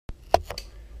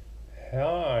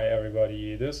Hi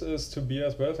everybody, this is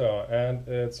Tobias Welter and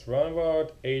it's around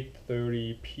about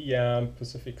 8:30 p.m.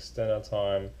 Pacific Standard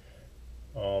Time.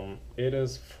 It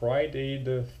is Friday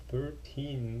the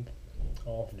 13th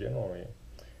of January,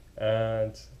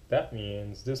 and that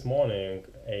means this morning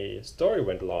a story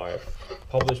went live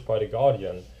published by The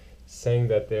Guardian saying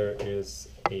that there is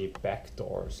a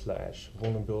backdoor /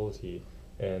 vulnerability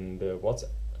in the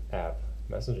WhatsApp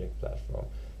messaging platform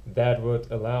that would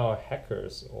allow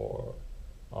hackers or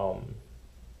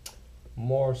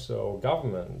more so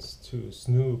governments to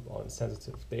snoop on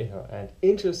sensitive data and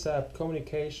intercept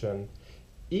communication,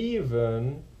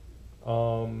 even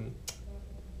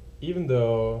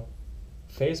though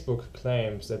Facebook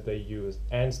claims that they use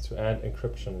end-to-end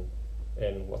encryption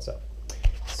in WhatsApp.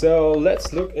 So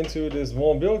let's look into this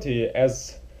vulnerability,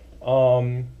 as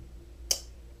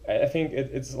I think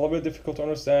it's a little bit difficult to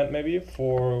understand maybe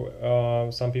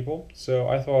for some people. So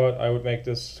I thought I would make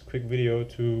this quick video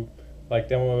to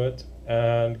demo it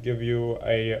and give you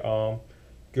a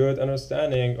good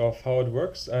understanding of how it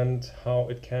works and how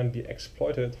it can be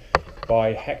exploited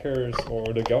by hackers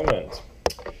or the government.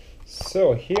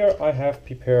 So here I have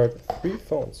prepared 3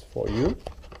 phones for you.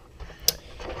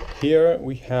 Here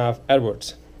we have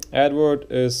Edward. Edward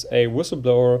is a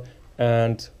whistleblower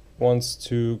and wants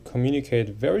to communicate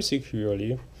very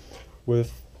securely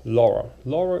with Laura.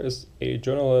 Laura is a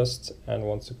journalist and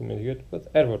wants to communicate with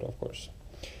Edward, of course.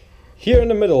 Here in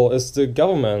the middle is the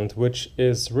government, which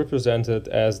is represented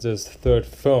as this third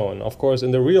phone. Of course, in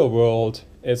the real world,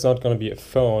 it's not going to be a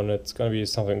phone, it's going to be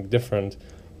something different.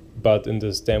 But in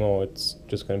this demo, it's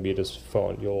just going to be this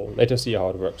phone. You'll later see how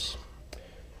it works.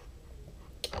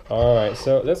 Alright,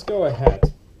 so let's go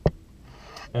ahead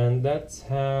and let's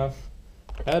have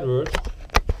Edward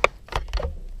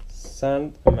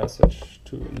send a message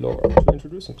to Laura to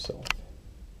introduce himself.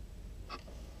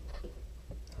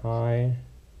 Hi,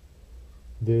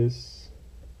 this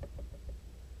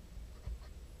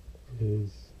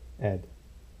is Ed.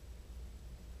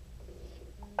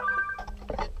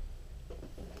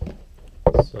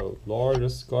 So Laura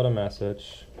just got a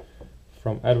message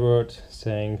from Edward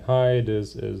saying, hi,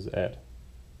 this is Ed.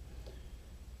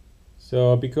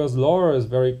 So because Laura is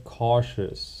very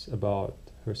cautious about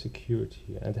her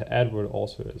security, and Edward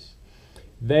also is,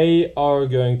 they are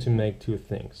going to make 2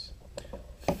 things.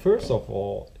 First of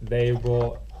all, they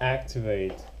will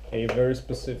activate a very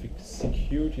specific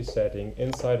security setting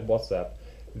inside WhatsApp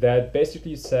that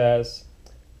basically says,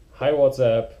 hi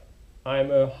WhatsApp, I'm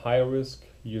a high-risk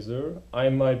user. I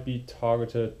might be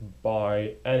targeted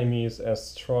by enemies as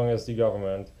strong as the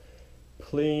government.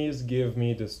 Please give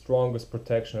me the strongest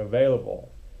protection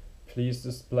available. Please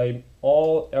display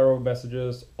all error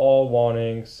messages, all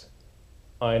warnings.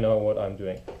 I know what I'm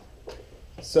doing.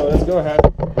 So let's go ahead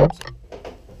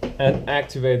and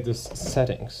activate this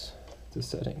setting.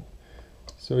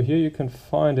 So here you can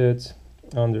find it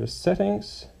under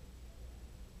settings,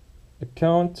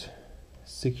 account,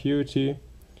 security,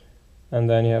 and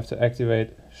then you have to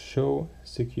activate show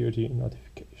security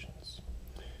notifications.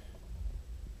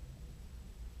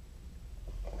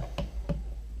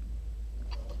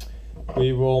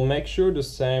 We will make sure the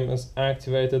same is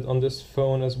activated on this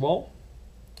phone as well,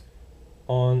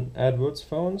 on Edward's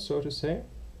phone, so to say.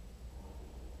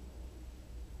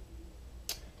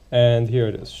 And here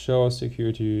it is, show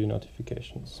security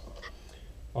notifications.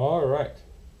 All right.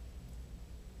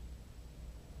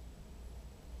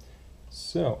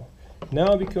 So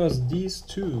now, because these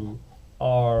 2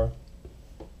 are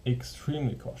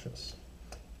extremely cautious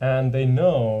and they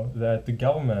know that the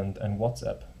government and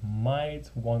WhatsApp might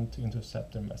want to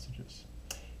intercept their messages,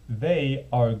 they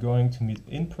are going to meet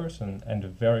in person and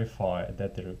verify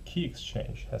that their key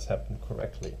exchange has happened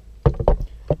correctly.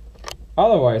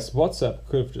 Otherwise, WhatsApp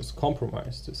could have just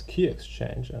compromised this key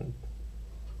exchange and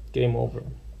game over.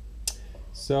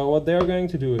 So what they're going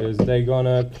to do is they're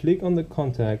gonna click on the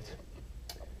contact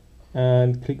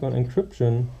and click on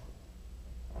encryption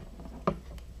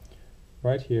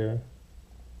right here,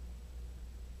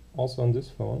 also on this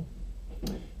phone,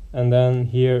 and then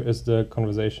here is the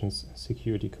conversations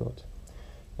security code,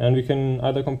 and we can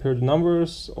either compare the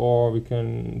numbers or we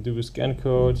can do a scan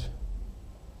code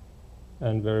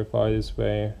and verify this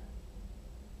way.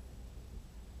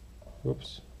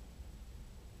 Oops.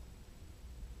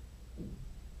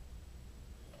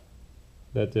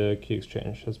 That the key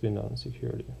exchange has been done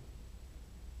securely.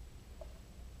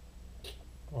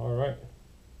 All right.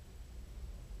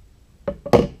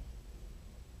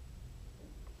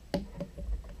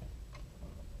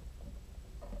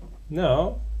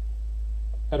 Now,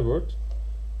 Edward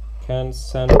can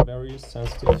send very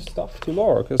sensitive stuff to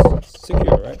Laura because it's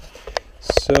secure, right?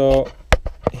 So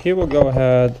he will go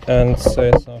ahead and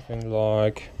say something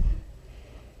like,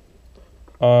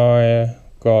 I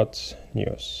got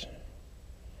news.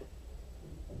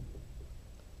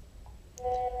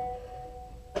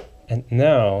 And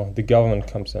now the government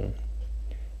comes in.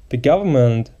 The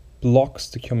government blocks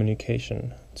the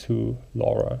communication to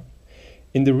Laura.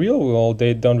 In the real world,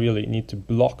 they don't really need to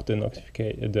block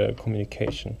the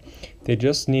communication. They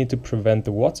just need to prevent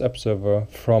the WhatsApp server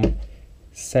from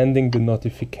sending the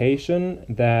notification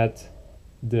that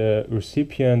the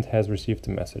recipient has received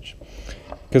the message.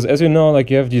 Because as you know, like,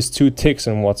 you have these two ticks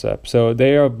in WhatsApp. So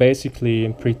they are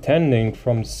basically pretending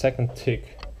from the second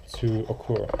tick to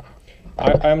occur.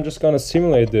 I'm just going to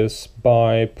simulate this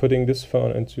by putting this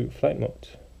phone into flight mode.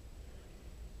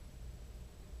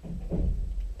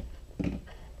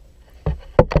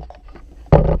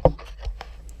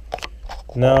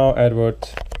 Now Edward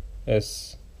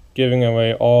is giving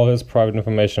away all his private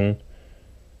information.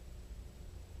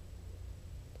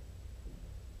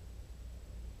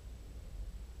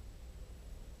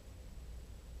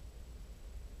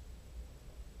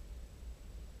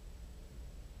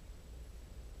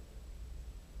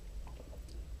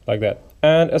 Like that.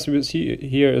 And as we see,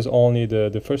 here is only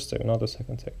the first tick, not the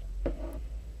second tick.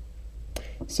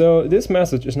 So this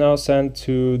message is now sent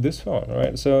to this phone,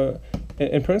 right? So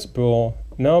in principle,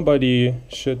 nobody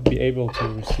should be able to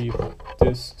receive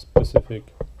this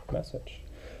specific message.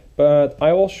 But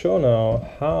I will show now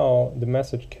how the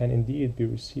message can indeed be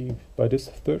received by this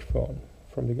third phone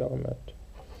from the government.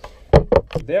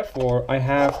 Therefore, I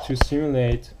have to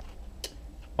simulate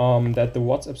that the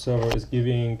WhatsApp server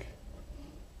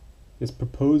is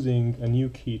proposing a new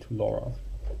key to Laura.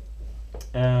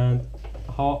 And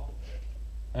how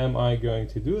am I going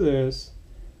to do this?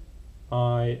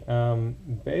 I am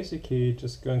basically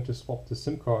just going to swap the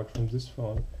SIM card from this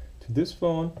phone to this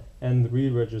phone and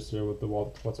re-register with the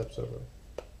WhatsApp server.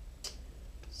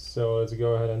 So let's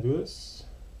go ahead and do this.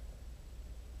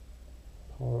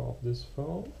 Power off this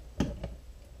phone.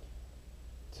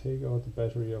 Take out the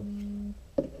battery of...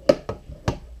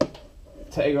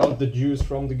 Take out the juice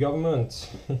from the government.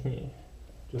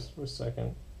 Just for a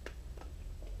second.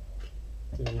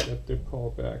 Didn't get the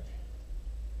call back,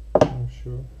 I'm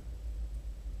sure.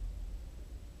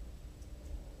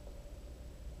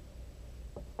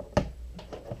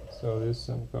 So this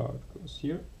SIM card goes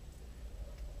here.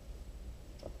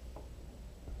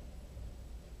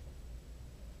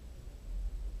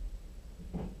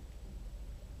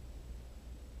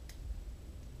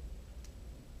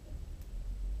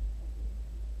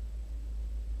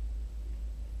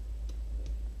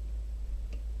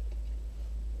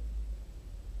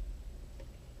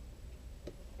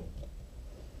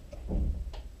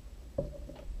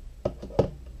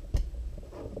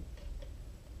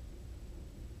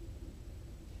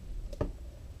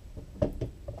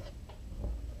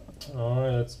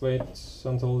 Alright, let's wait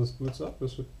until this boots up.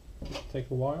 This should take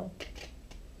a while.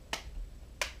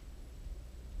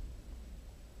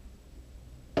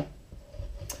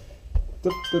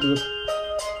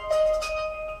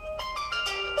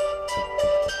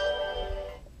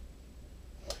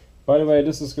 By the way,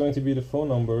 this is going to be the phone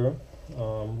number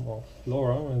of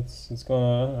Laura. It's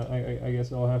gonna. I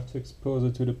guess I'll have to expose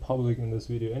it to the public in this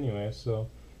video anyway. So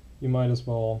you might as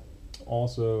well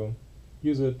also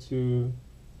use it to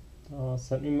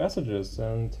send me messages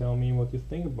and tell me what you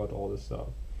think about all this stuff.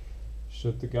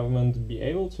 Should the government be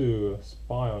able to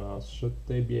spy on us? Should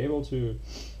they be able to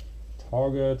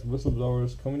target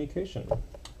whistleblowers' communication?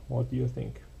 What do you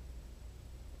think?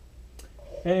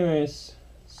 Anyways,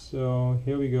 so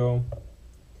here we go.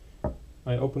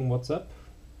 I open WhatsApp.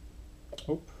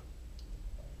 Oh,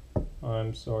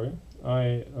 I'm sorry.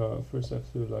 I first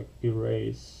have to like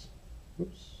erase,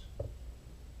 oops,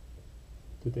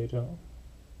 the data.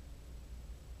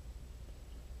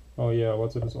 Oh yeah,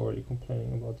 WhatsApp is already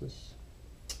complaining about this.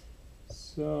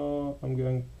 So I'm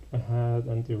going ahead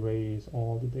and erase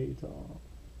all the data.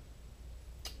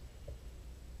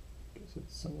 Guess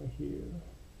it's somewhere here.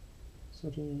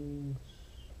 Settings.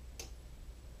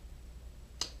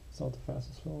 It's not the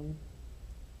fastest one.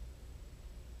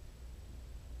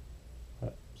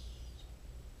 Apps.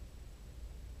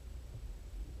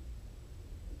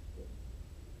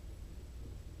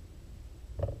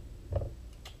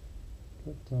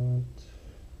 Got that.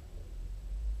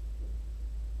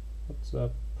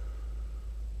 WhatsApp.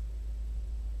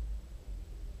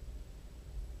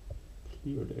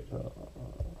 Clear data.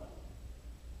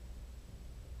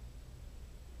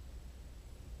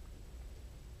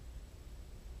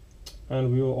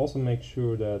 And we will also make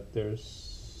sure that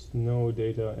there's no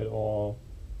data at all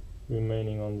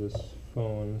remaining on this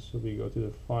phone. So we go to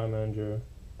the file manager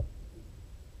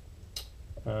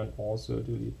and also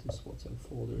delete this WhatsApp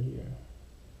folder here.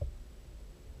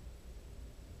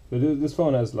 So this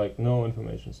phone has like no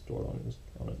information stored on it,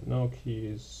 no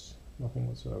keys, nothing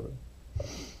whatsoever.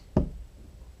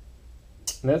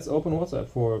 Let's open WhatsApp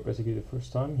for basically the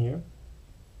first time here.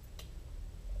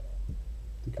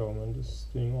 The government is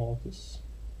doing all of this.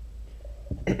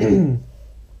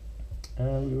 And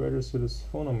we register this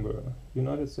phone number,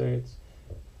 United States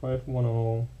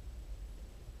 510-833-4132.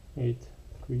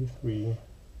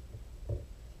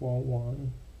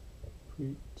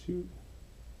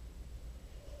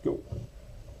 Go.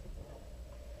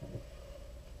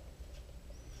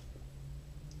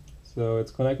 So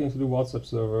it's connecting to the WhatsApp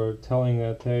server, telling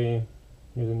that, hey,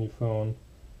 here's a new phone.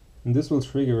 And this will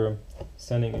trigger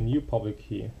sending a new public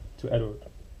key to Edward.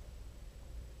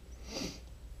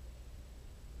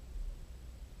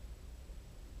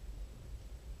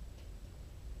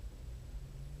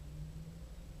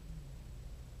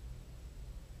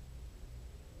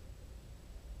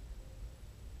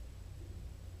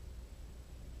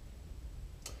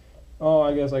 Oh,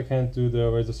 I guess I can't do the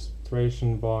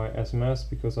registration by SMS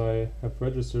because I have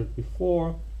registered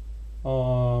before,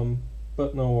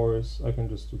 but no worries, I can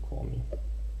just do call me.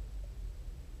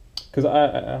 Because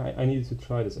I needed to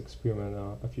try this experiment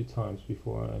a few times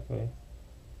before I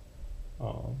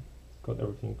got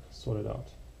everything sorted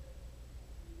out.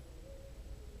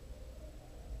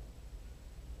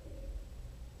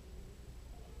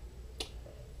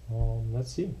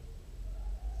 Let's see.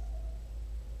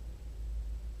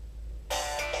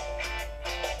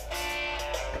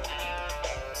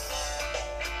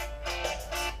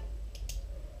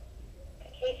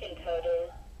 Code is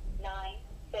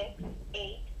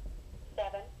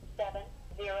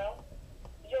 968770.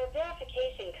 Your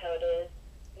verification code is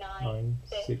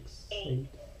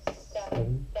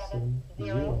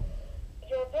 968770.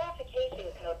 Your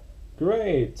verification code.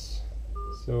 Great.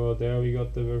 So there we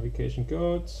got the verification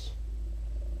codes.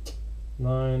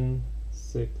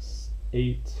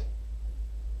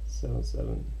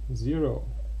 968770.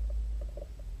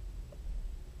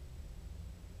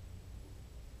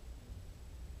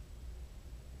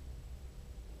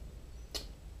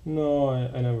 No,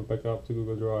 I never back up to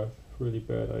Google Drive. Really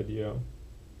bad idea.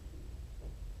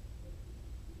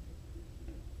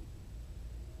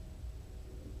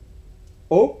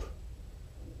 Oh!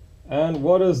 And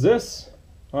what is this?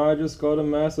 I just got a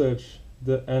message.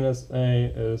 The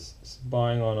NSA is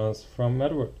spying on us from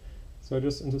Edward. So I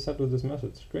just intercepted this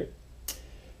message. Great.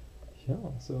 Yeah,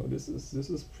 so this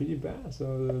is pretty bad.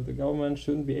 So the government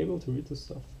shouldn't be able to read this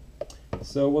stuff.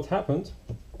 So what happened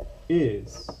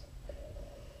is,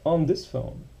 on this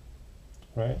phone,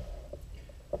 right?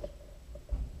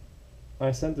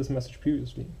 I sent this message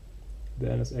previously. The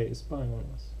NSA is spying on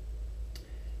us.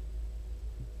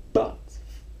 But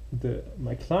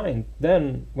my client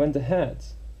then went ahead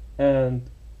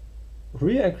and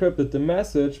re-encrypted the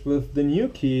message with the new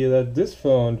key that this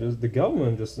phone, the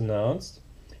government just announced,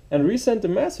 and resent the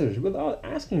message without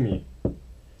asking me.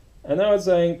 And now it's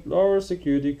saying, our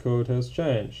security code has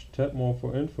changed. Tap more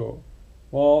for info.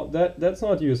 Well, that's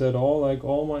not used at all. Like,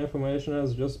 all my information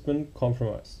has just been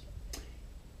compromised.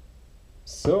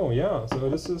 So yeah, so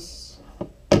this is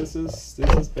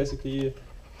basically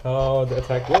how the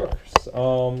attack works.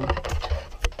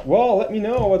 Well, let me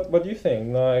know what you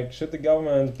think. Like, should the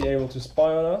government be able to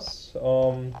spy on us?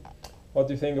 What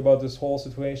do you think about this whole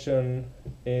situation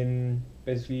in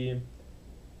basically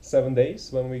 7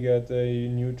 days when we get a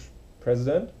new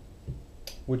president?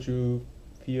 Would you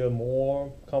feel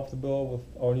more comfortable with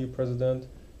our new president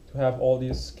to have all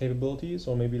these capabilities,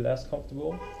 or maybe less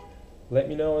comfortable? Let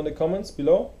me know in the comments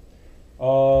below.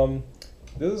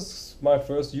 This is my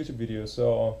first YouTube video,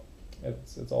 so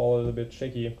it's all a little bit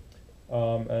shaky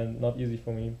and not easy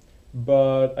for me.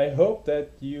 But I hope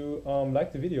that you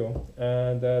liked the video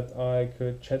and that I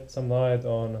could shed some light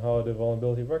on how the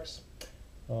vulnerability works.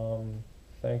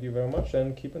 Thank you very much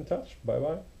and keep in touch. Bye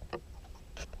bye.